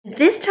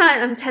this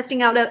time I'm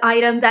testing out an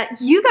item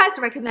that you guys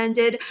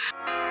recommended.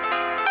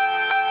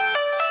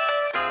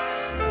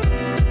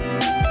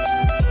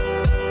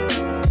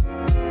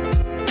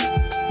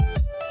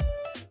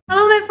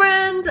 Hello my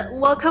friends,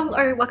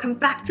 welcome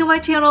back to my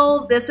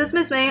channel. This is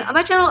Miss May. On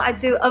my channel I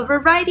do a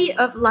variety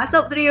of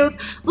lifestyle videos,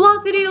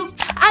 vlog videos,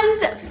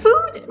 and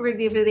food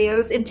review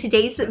videos. In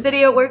today's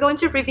video we're going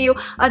to review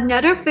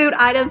another food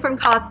item from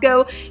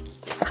Costco.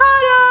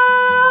 Ta-da!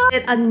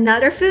 And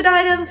another food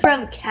item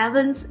from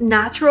Kevin's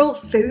Natural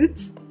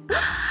Foods.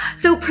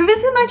 So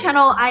previously on my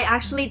channel, I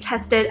actually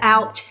tested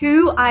out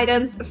two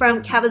items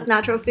from Kevin's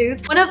Natural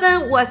Foods. One of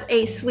them was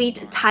a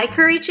sweet Thai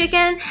curry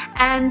chicken,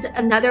 and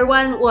another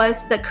one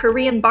was the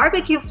Korean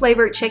barbecue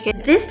flavored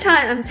chicken. This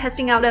time I'm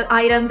testing out an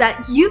item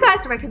that you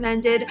guys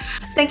recommended.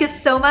 Thank you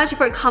so much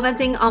for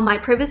commenting on my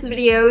previous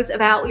videos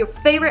about your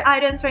favorite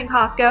items from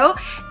Costco.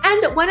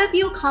 And one of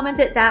you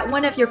commented that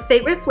one of your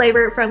favorite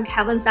flavor from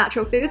Kevin's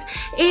Natural Foods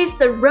is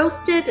the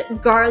roasted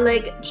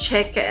garlic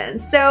chicken.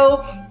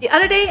 So the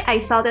other day I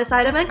saw this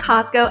item at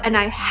Costco and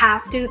I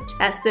have to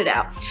test it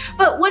out.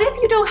 But what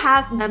if you don't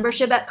have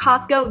membership at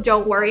Costco?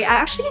 Don't worry, I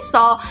actually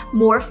saw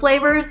more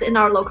flavors in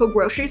our local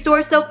grocery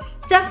store, so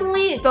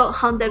definitely go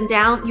hunt them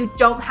down. You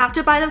don't have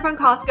to buy them from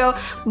Costco,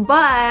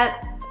 but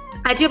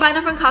I do buy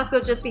them from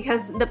Costco just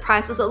because the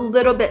price is a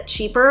little bit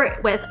cheaper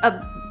with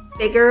a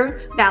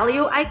bigger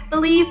value, I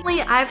believe.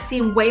 I've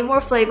seen way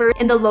more flavor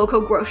in the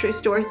local grocery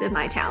stores in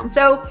my town.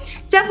 So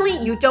definitely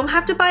you don't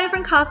have to buy it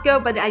from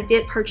Costco, but I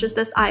did purchase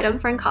this item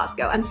from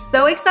Costco. I'm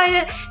so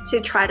excited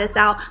to try this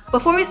out.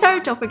 Before we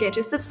start, don't forget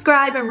to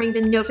subscribe and ring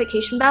the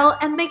notification bell,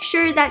 and make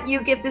sure that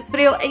you give this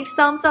video a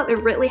thumbs up. It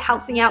really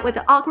helps me out with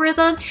the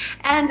algorithm.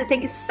 And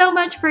thank you so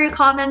much for your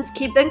comments.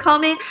 Keep them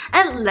coming,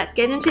 and let's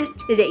get into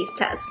today's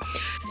test.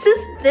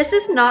 Since this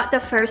is not the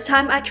first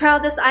time I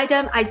tried this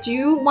item, I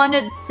do want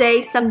to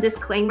say some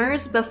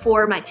disclaimers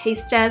before my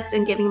taste test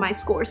and giving my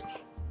scores.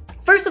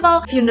 First of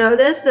all, if you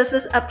notice, this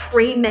is a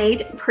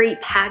pre-made,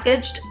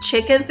 pre-packaged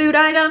chicken food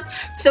item.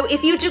 So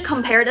if you do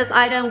compare this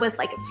item with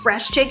like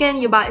fresh chicken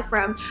you buy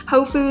from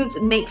Whole Foods,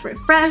 made from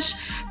fresh,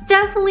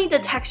 definitely the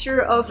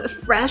texture of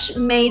fresh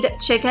made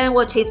chicken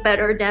will taste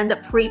better than the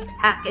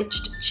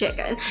pre-packaged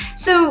chicken.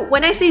 So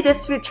when I say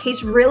this food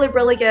tastes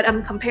really good,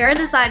 I'm comparing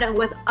this item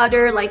with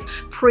other like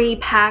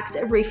pre-packed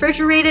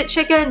refrigerated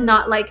chicken,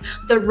 not like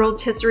the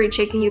rotisserie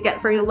chicken you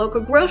get from your local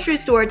grocery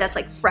store that's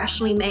like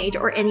freshly made,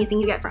 or anything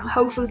you get from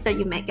Whole Foods that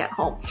you make at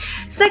home.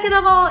 Second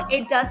of all,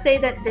 it does say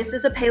that this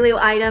is a paleo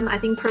item. I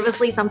think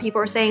previously some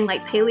people are saying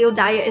like paleo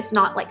diet is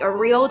not like a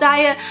real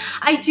diet.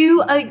 I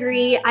do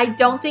agree. I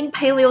don't think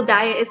paleo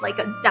diet is like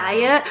a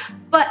diet,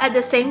 but at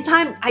the same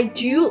time I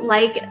do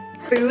like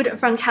food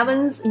from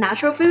Kevin's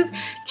Natural Foods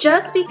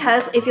just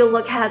because if you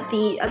look at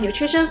the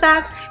nutrition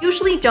facts,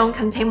 usually don't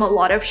contain a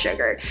lot of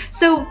sugar.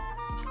 So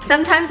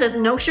sometimes there's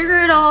no sugar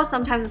at all,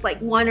 sometimes it's like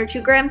 1 or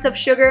 2 grams of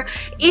sugar.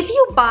 If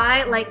you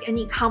buy like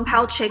any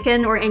compound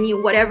chicken or any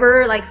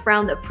whatever like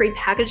from the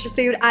pre-packaged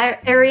food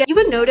area, you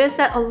would notice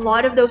that a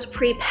lot of those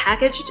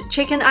pre-packaged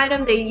chicken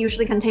items, they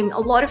usually contain a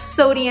lot of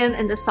sodium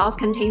and the sauce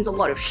contains a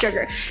lot of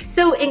sugar.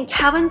 So in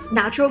Kevin's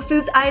Natural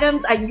Foods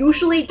items, I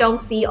usually don't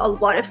see a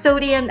lot of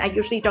sodium, I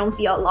usually don't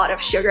see a lot of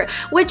sugar,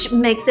 which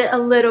makes it a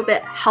little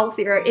bit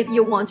healthier if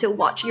you want to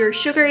watch your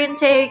sugar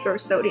intake or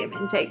sodium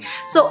intake.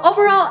 So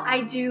overall,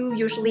 I do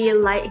usually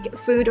like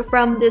food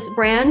from this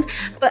brand,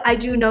 but I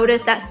do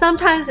notice that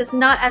sometimes it's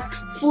not as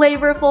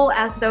flavorful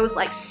as those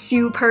like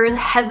super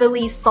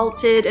heavily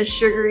salted and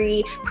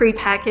sugary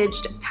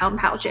pre-packaged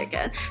compound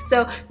chicken.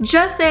 So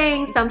just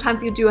saying,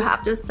 sometimes you do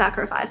have to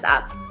sacrifice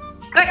that.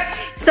 Alright,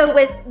 so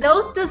with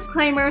those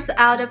disclaimers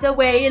out of the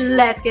way,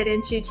 let's get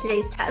into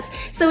today's test.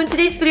 So in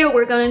today's video,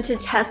 we're going to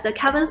test the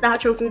Kevin's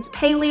Natural Foods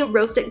Paleo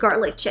Roasted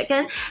Garlic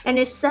Chicken, and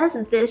it says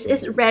this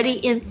is ready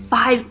in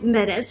 5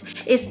 minutes.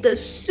 It's the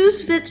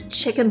sous vide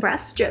chicken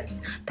breast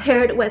strips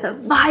paired with a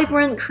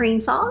vibrant cream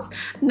sauce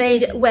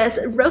made with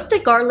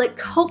roasted garlic,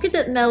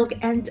 coconut milk,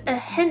 and a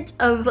hint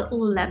of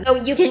lemon. So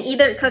you can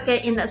either cook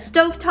it in the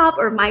stovetop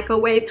or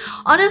microwave.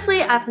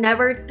 Honestly, I've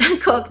never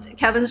cooked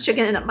Kevin's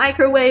chicken in a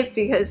microwave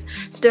because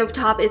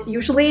stovetop is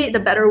usually the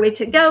better way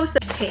to go. So,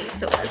 okay,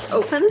 so let's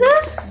open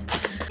this.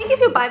 I think if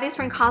you buy these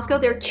from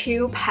Costco, there are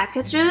 2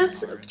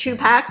 packages, 2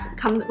 packs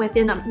come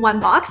within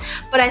one box.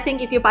 But I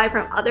think if you buy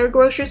from other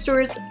grocery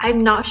stores,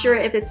 I'm not sure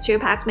if it's 2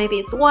 packs, maybe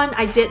it's 1.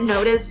 I did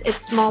notice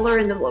it's smaller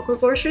in the local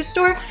grocery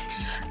store.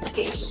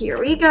 Okay, here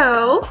we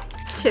go.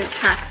 2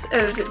 packs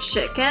of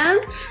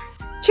chicken,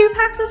 2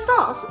 packs of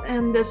sauce,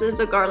 and this is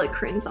a garlic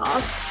cream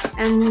sauce.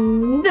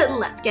 And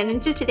let's get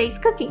into today's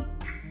cooking.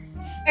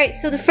 Alright,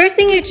 so the first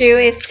thing you do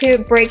is to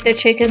break the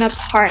chicken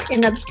apart in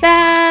the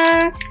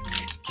back.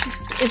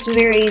 It's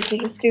very easy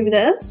to do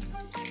this.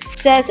 It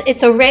says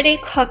it's already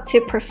cooked to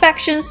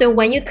perfection, so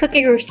when you cook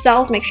it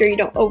yourself, make sure you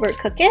don't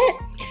overcook it.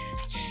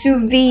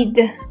 Sous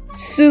vide.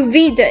 Sous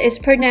vide is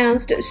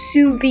pronounced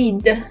sous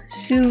vide.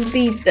 Sous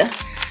vide.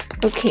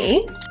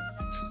 Okay.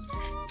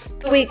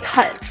 We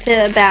cut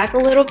the back a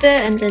little bit,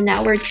 and then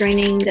now we're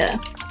draining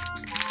the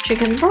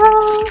chicken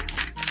broth.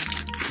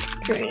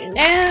 Drain it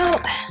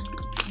out.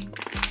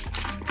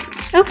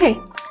 Okay,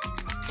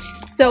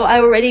 so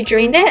I already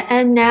drained it,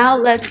 and now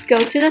let's go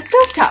to the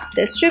stovetop.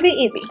 This should be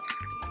easy.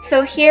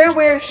 So here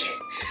we're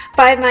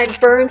by my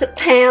burnt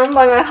pan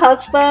by my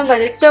husband,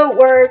 but it still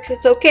works.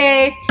 It's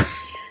okay.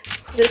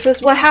 This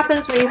is what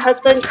happens when your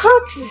husband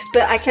cooks,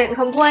 but I can't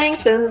complain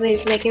since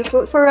he's making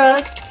food for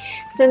us.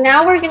 So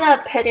now we're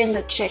gonna put in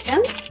the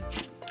chicken.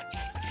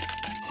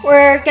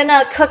 We're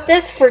gonna cook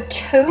this for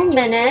 2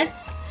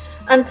 minutes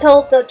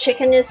until the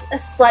chicken is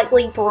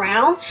slightly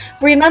brown.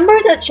 Remember,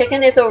 the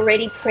chicken is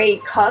already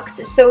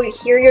pre-cooked, so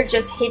here you're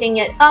just heating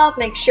it up.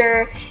 Make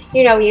sure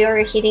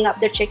you're heating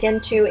up the chicken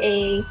to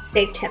a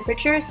safe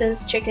temperature,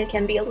 since chicken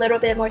can be a little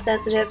bit more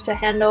sensitive to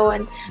handle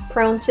and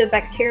prone to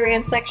bacteria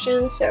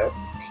infection. So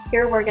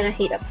here we're gonna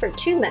heat up for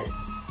 2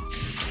 minutes.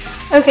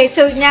 Okay,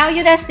 so now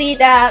you guys see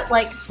that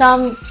like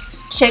some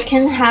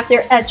chicken have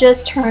their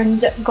edges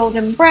turned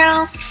golden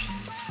brown.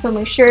 So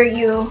make sure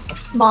you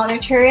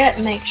monitor it,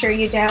 make sure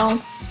you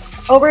don't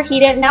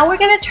overheat it. Now we're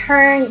gonna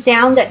turn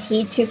down the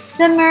heat to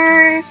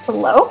simmer to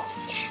low.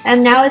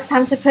 And now it's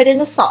time to put in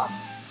the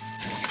sauce.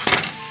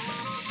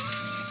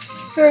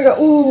 Here we go.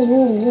 Ooh,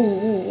 ooh,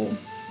 ooh, ooh.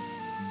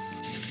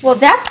 Well,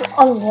 that's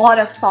a lot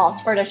of sauce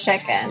for the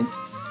chicken.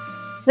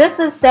 This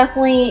is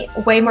definitely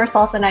way more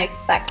sauce than I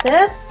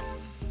expected.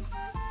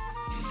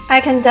 I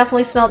can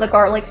definitely smell the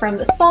garlic from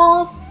the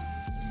sauce.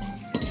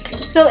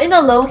 So in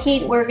the low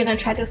heat, we're gonna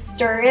try to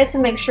stir it to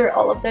make sure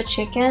all of the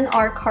chicken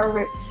are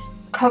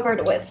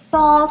covered with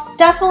sauce.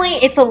 Definitely,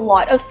 it's a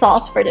lot of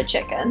sauce for the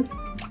chicken.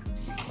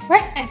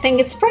 Right, I think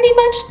it's pretty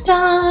much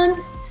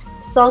done.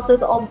 Sauce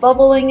is all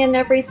bubbling and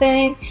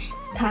everything.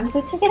 It's time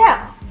to take it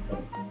out.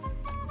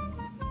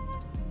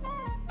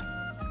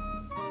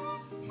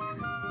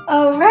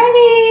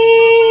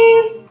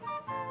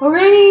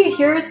 Alrighty,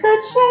 here's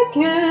the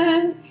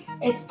chicken.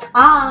 It's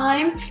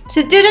time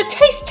to do the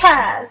taste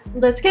test.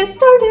 Let's get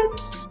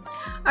started.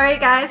 Alright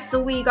guys, so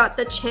we got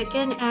the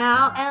chicken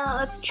out and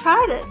let's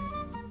try this.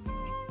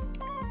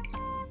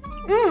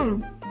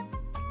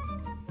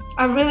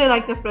 I really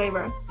like the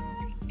flavor.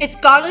 It's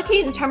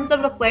garlicky in terms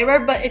of the flavor,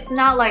 but it's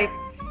not like,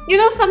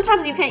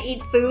 sometimes you can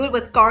eat food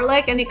with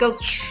garlic and it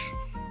goes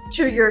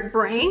to your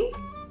brain.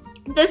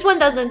 This one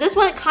doesn't. This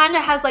one kind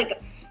of has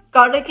like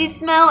garlicky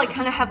smell. I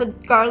kind of have a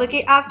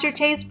garlicky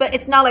aftertaste, but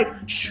it's not like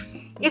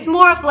it's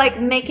more of like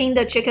making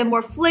the chicken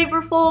more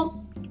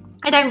flavorful.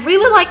 And I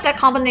really like that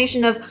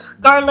combination of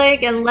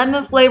garlic and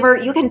lemon flavor.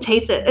 You can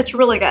taste it. It's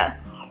really good.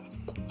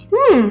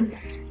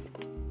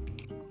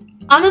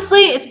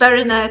 Honestly, it's better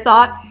than I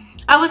thought.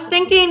 I was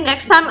thinking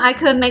next time I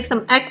could make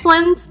some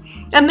eggplants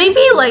and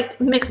maybe like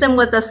mix them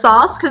with the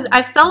sauce, because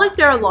I felt like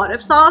there are a lot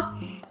of sauce.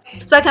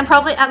 So I can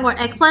probably add more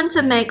eggplant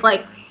to make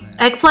like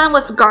eggplant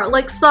with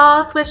garlic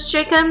sauce with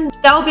chicken.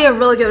 That would be a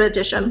really good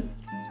addition.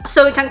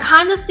 So we can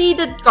kind of see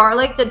the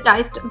garlic, the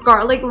diced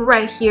garlic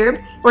right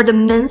here, or the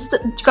minced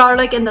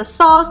garlic in the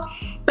sauce,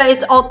 but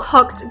it's all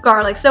cooked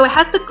garlic. So it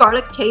has the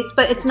garlic taste,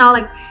 but it's not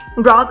like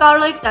raw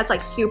garlic that's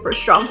like super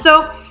strong.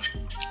 So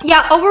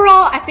yeah,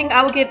 overall, I think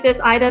I would give this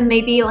item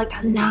maybe like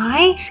a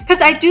 9,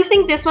 because I do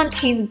think this one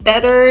tastes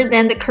better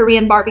than the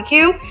Korean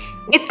barbecue.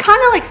 It's kind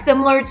of like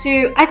similar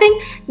to, I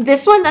think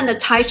this one and the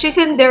Thai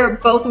chicken, they're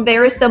both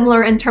very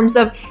similar in terms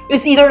of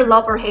it's either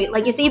love or hate.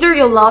 Like it's either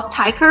you love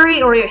Thai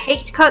curry or you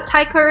hate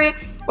Thai curry,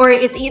 or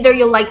it's either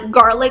you like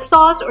garlic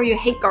sauce or you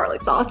hate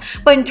garlic sauce.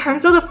 But in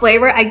terms of the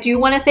flavor, I do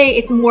want to say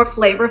it's more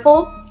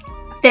flavorful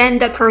than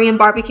the Korean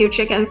barbecue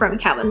chicken from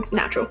Kevin's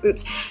Natural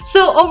Foods.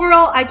 So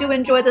overall, I do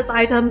enjoy this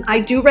item. I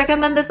do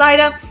recommend this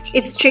item.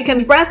 It's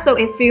chicken breast, so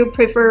if you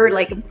prefer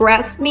like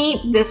breast meat,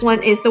 this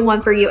one is the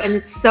one for you, and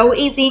it's so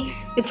easy.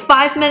 It's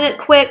 5-minute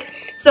quick.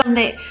 So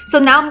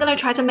now I'm gonna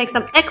try to make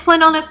some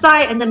eggplant on the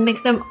side and then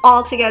mix them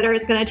all together.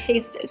 It's gonna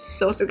taste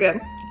so good.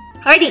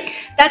 Alrighty,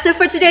 that's it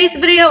for today's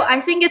video.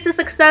 I think it's a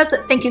success.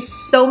 Thank you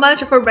so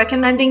much for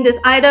recommending this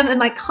item in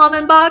my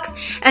comment box,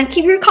 and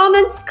keep your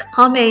comments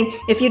coming.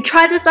 If you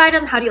try this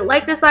item, how do you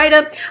like this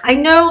item? I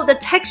know the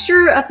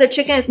texture of the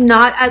chicken is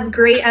not as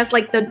great as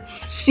like the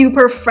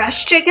super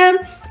fresh chicken,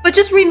 but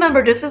just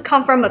remember, this has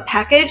come from a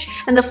package,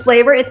 and the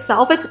flavor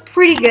itself, it's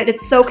pretty good.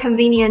 It's so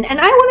convenient, and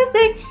I want to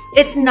say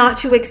it's not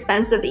too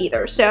expensive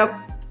either. So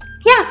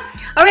yeah,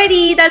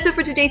 alrighty, that's it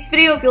for today's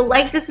video. If you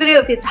like this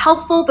video, if it's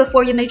helpful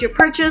before you make your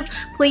purchase,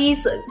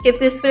 please give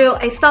this video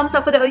a thumbs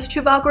up for the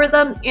YouTube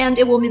algorithm, and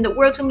it will mean the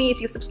world to me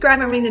if you subscribe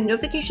and ring the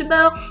notification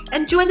bell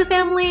and join the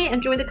family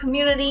and join the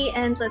community,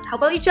 and let's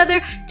help out each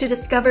other to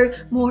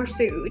discover more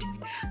food.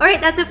 Alright,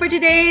 that's it for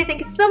today. Thank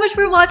you so much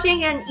for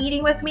watching and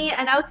eating with me,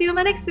 and I'll see you in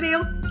my next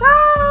video.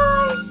 Bye!